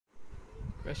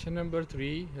Question number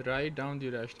 3. Write down the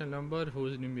rational number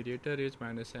whose numerator is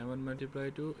minus 7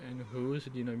 multiplied 2 and whose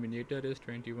denominator is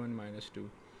 21 minus 2.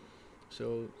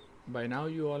 So by now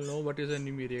you all know what is a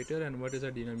numerator and what is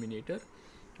a denominator.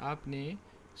 आपने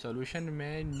solution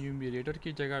में numerator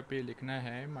की जगह पे लिखना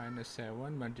है minus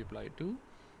 7 multiplied 2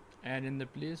 and in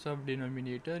the place of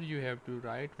denominator you have to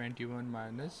write 21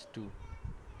 minus 2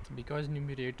 because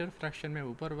numerator fraction में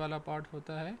ऊपर वाला part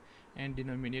होता है and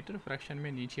denominator fraction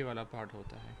में नीचे वाला part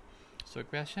होता है. So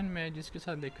question में जिसके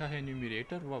साथ लिखा है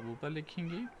numerator वो आप ऊपर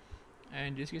लिखेंगे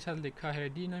and जिसके साथ लिखा है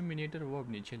denominator वो आप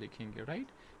नीचे लिखेंगे, right?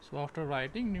 So after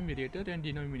writing numerator and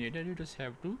denominator you just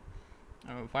have to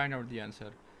find out the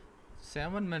answer.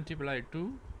 7 multiplied 2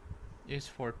 is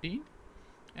 14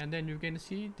 and then you can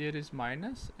see there is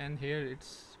minus and here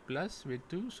it's plus with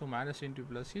 2, so minus into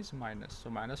plus is minus, so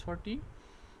minus 14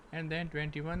 and then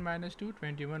 21 minus 2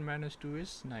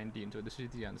 is 19, so this is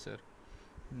the answer.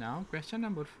 Now question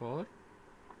number 4.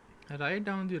 Write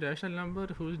down the rational number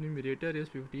whose numerator is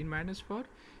 15 minus 4.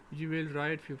 You will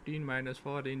write 15 minus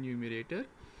 4 in numerator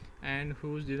and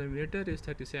whose denominator is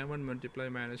 37 multiply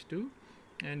minus 2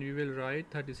 and we will write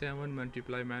 37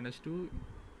 multiply minus 2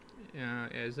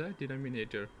 as a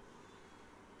denominator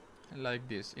like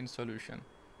this in solution.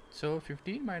 So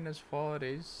 15 minus 4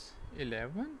 is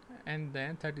 11 and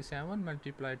then 37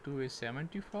 multiplied 2 is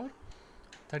 74.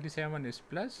 37 is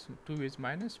plus, 2 is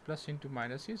minus, plus into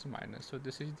minus is minus, so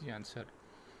this is the answer.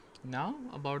 Now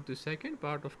about the second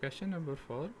part of question number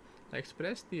 4.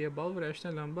 Express the above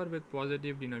rational number with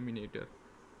positive denominator.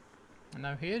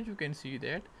 Now here you can see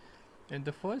that in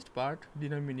the first part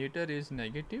denominator is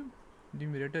negative,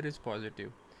 numerator is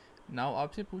positive. Now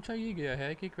आपसे पूछा ये गया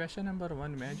है कि question number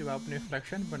 1 में जब आपने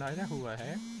fraction बनाया हुआ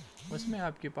है उसमें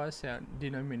आपके पास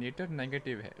डिनोमिनेटर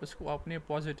नेगेटिव है, उसको आपने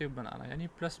पॉजिटिव बनाना है यानी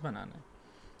प्लस बनाना है.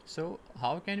 So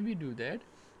how can we do that?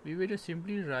 We will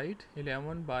simply write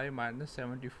 11 bye minus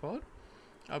 74.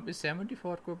 अब इस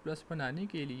 74 को प्लस बनाने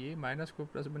के लिए, माइनस को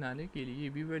प्लस बनाने के लिए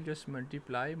we will just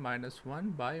multiply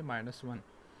 -1 bye -1.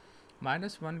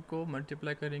 -1 को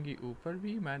मल्टीप्लाई करेंगे ऊपर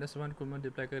भी, -1 को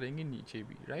मल्टीप्लाई करेंगे नीचे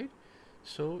भी, राइट?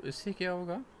 सो इससे क्या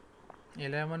होगा?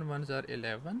 11 1s are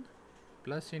 11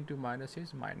 plus into minus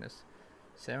is minus,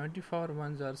 74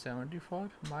 1s are 74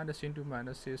 minus into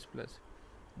minus is plus.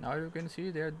 Now you can see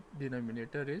that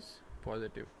denominator is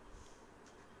positive.